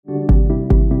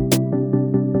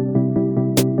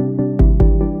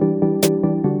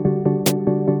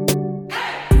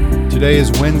Today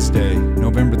is Wednesday,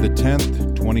 November the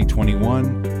 10th,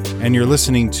 2021, and you're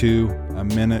listening to A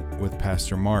Minute with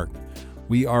Pastor Mark.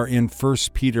 We are in 1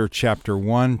 Peter chapter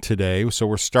 1 today, so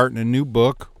we're starting a new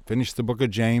book, finished the book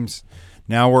of James.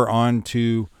 Now we're on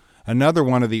to another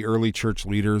one of the early church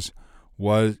leaders,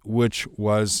 which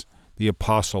was the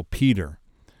Apostle Peter.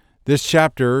 This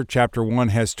chapter 1,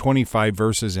 has 25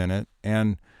 verses in it,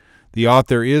 and the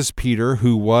author is Peter,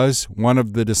 who was one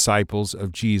of the disciples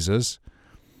of Jesus.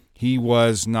 He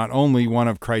was not only one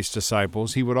of Christ's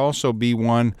disciples, he would also be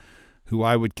one who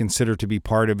I would consider to be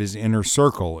part of his inner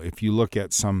circle. If you look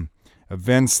at some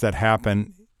events that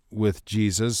happen with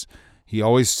Jesus, he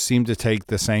always seemed to take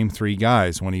the same three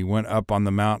guys. When he went up on the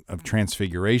Mount of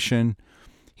Transfiguration,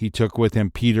 he took with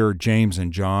him Peter, James,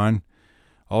 and John.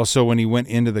 Also, when he went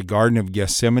into the Garden of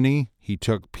Gethsemane, he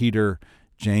took Peter,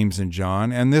 James, and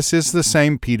John. And this is the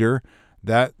same Peter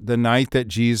that the night that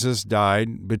Jesus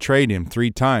died betrayed him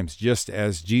 3 times, just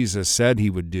as Jesus said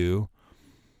he would do.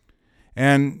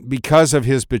 And because of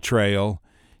his betrayal,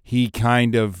 he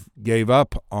kind of gave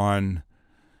up on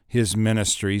his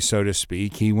ministry, so to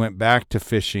speak. He went back to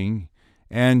fishing,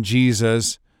 and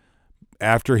Jesus,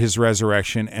 after his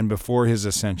resurrection and before his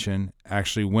ascension,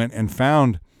 actually went and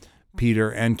found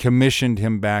Peter and commissioned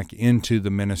him back into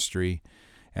the ministry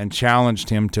and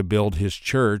challenged him to build his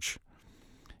church,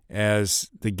 as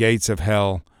the gates of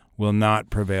hell will not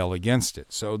prevail against it.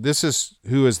 So this is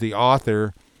who is the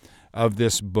author of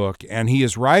this book, and he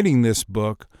is writing this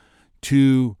book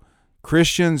to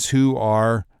Christians who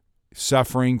are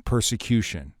suffering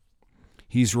persecution.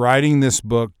 He's writing this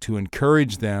book to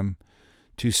encourage them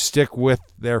to stick with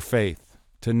their faith,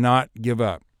 to not give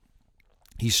up.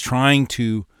 He's trying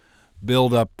to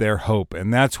build up their hope,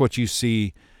 and that's what you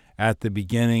see at the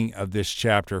beginning of this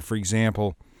chapter. For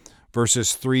example,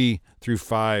 verses 3 through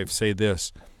 5 say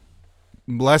this: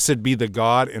 "Blessed be the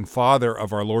God and Father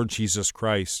of our Lord Jesus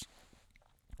Christ,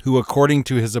 who according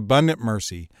to his abundant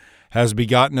mercy has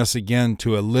begotten us again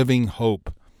to a living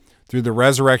hope through the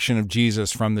resurrection of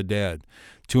Jesus from the dead,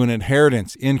 to an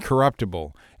inheritance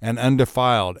incorruptible and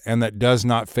undefiled and that does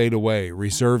not fade away,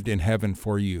 reserved in heaven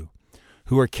for you,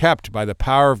 who are kept by the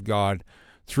power of God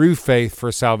through faith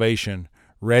for salvation,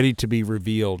 ready to be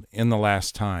revealed in the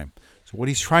last time." So what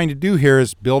he's trying to do here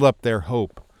is build up their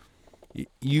hope.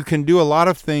 You can do a lot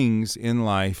of things in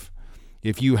life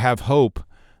if you have hope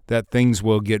that things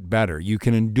will get better. You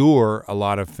can endure a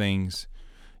lot of things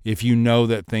if you know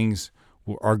that things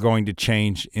are going to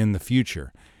change in the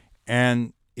future.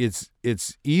 And it's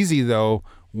easy, though,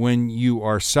 when you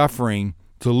are suffering,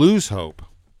 to lose hope,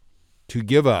 to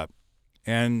give up.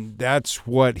 And that's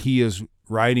what he is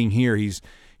writing here.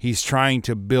 He's trying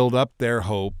to build up their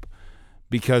hope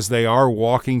because they are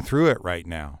walking through it right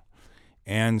now.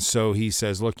 And so he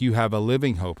says, look, you have a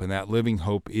living hope, and that living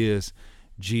hope is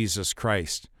Jesus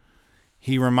Christ.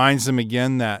 He reminds them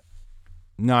again that,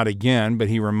 not again, but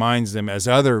he reminds them, as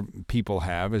other people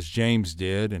have, as James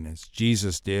did, and as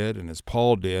Jesus did, and as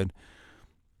Paul did,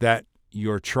 that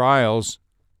your trials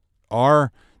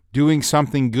are doing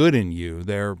something good in you.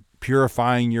 They're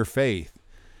purifying your faith.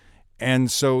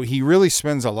 And so he really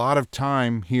spends a lot of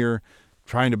time here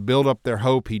trying to build up their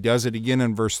hope. He does it again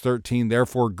in verse 13.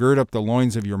 "Therefore, gird up the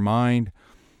loins of your mind,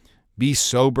 be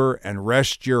sober, and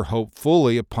rest your hope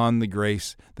fully upon the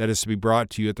grace that is to be brought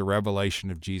to you at the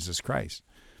revelation of Jesus Christ."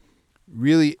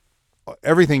 Really,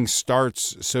 everything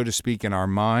starts, so to speak, in our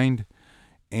mind,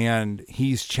 and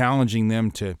he's challenging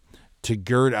them to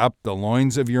gird up the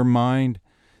loins of your mind,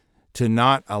 to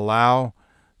not allow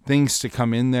things to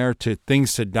come in there, to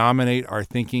things to dominate our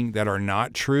thinking that are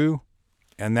not true.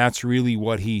 And that's really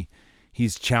what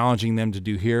he's challenging them to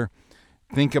do here.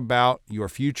 Think about your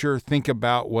future. Think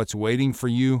about what's waiting for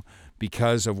you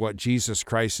because of what Jesus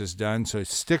Christ has done. So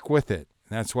stick with it.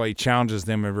 That's why he challenges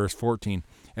them in verse 14.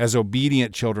 "As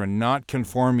obedient children, not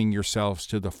conforming yourselves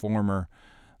to the former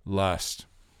lust."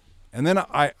 And then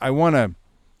I want to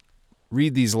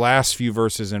read these last few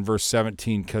verses in verse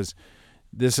 17, because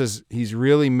he's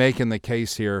really making the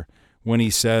case here when he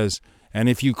says, "And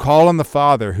if you call on the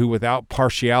Father, who without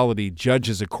partiality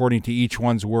judges according to each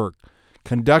one's work,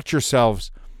 conduct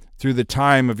yourselves through the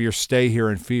time of your stay here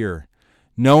in fear,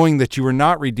 knowing that you were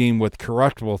not redeemed with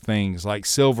corruptible things like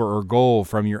silver or gold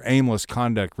from your aimless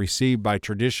conduct received by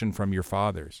tradition from your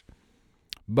fathers,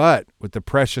 but with the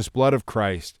precious blood of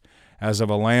Christ, as of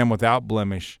a lamb without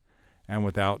blemish and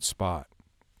without spot.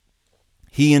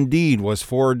 He indeed was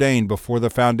foreordained before the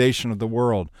foundation of the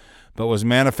world, but was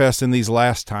manifest in these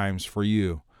last times for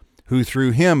you, who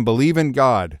through him believe in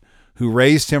God, who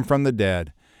raised him from the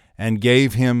dead and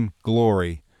gave him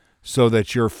glory, so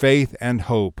that your faith and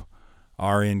hope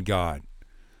are in God."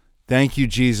 Thank you,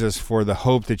 Jesus, for the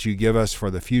hope that you give us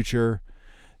for the future.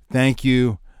 Thank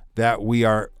you that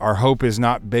our hope is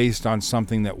not based on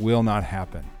something that will not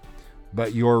happen,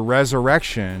 but your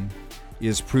resurrection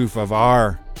is proof of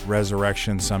our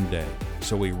resurrection someday.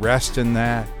 So we rest in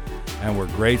that, and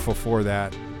we're grateful for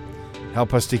that.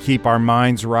 Help us to keep our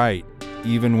minds right,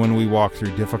 even when we walk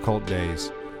through difficult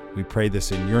days. We pray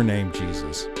this in your name,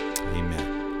 Jesus.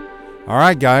 Amen. All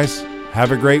right, guys,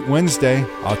 have a great Wednesday.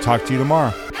 I'll talk to you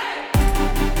tomorrow.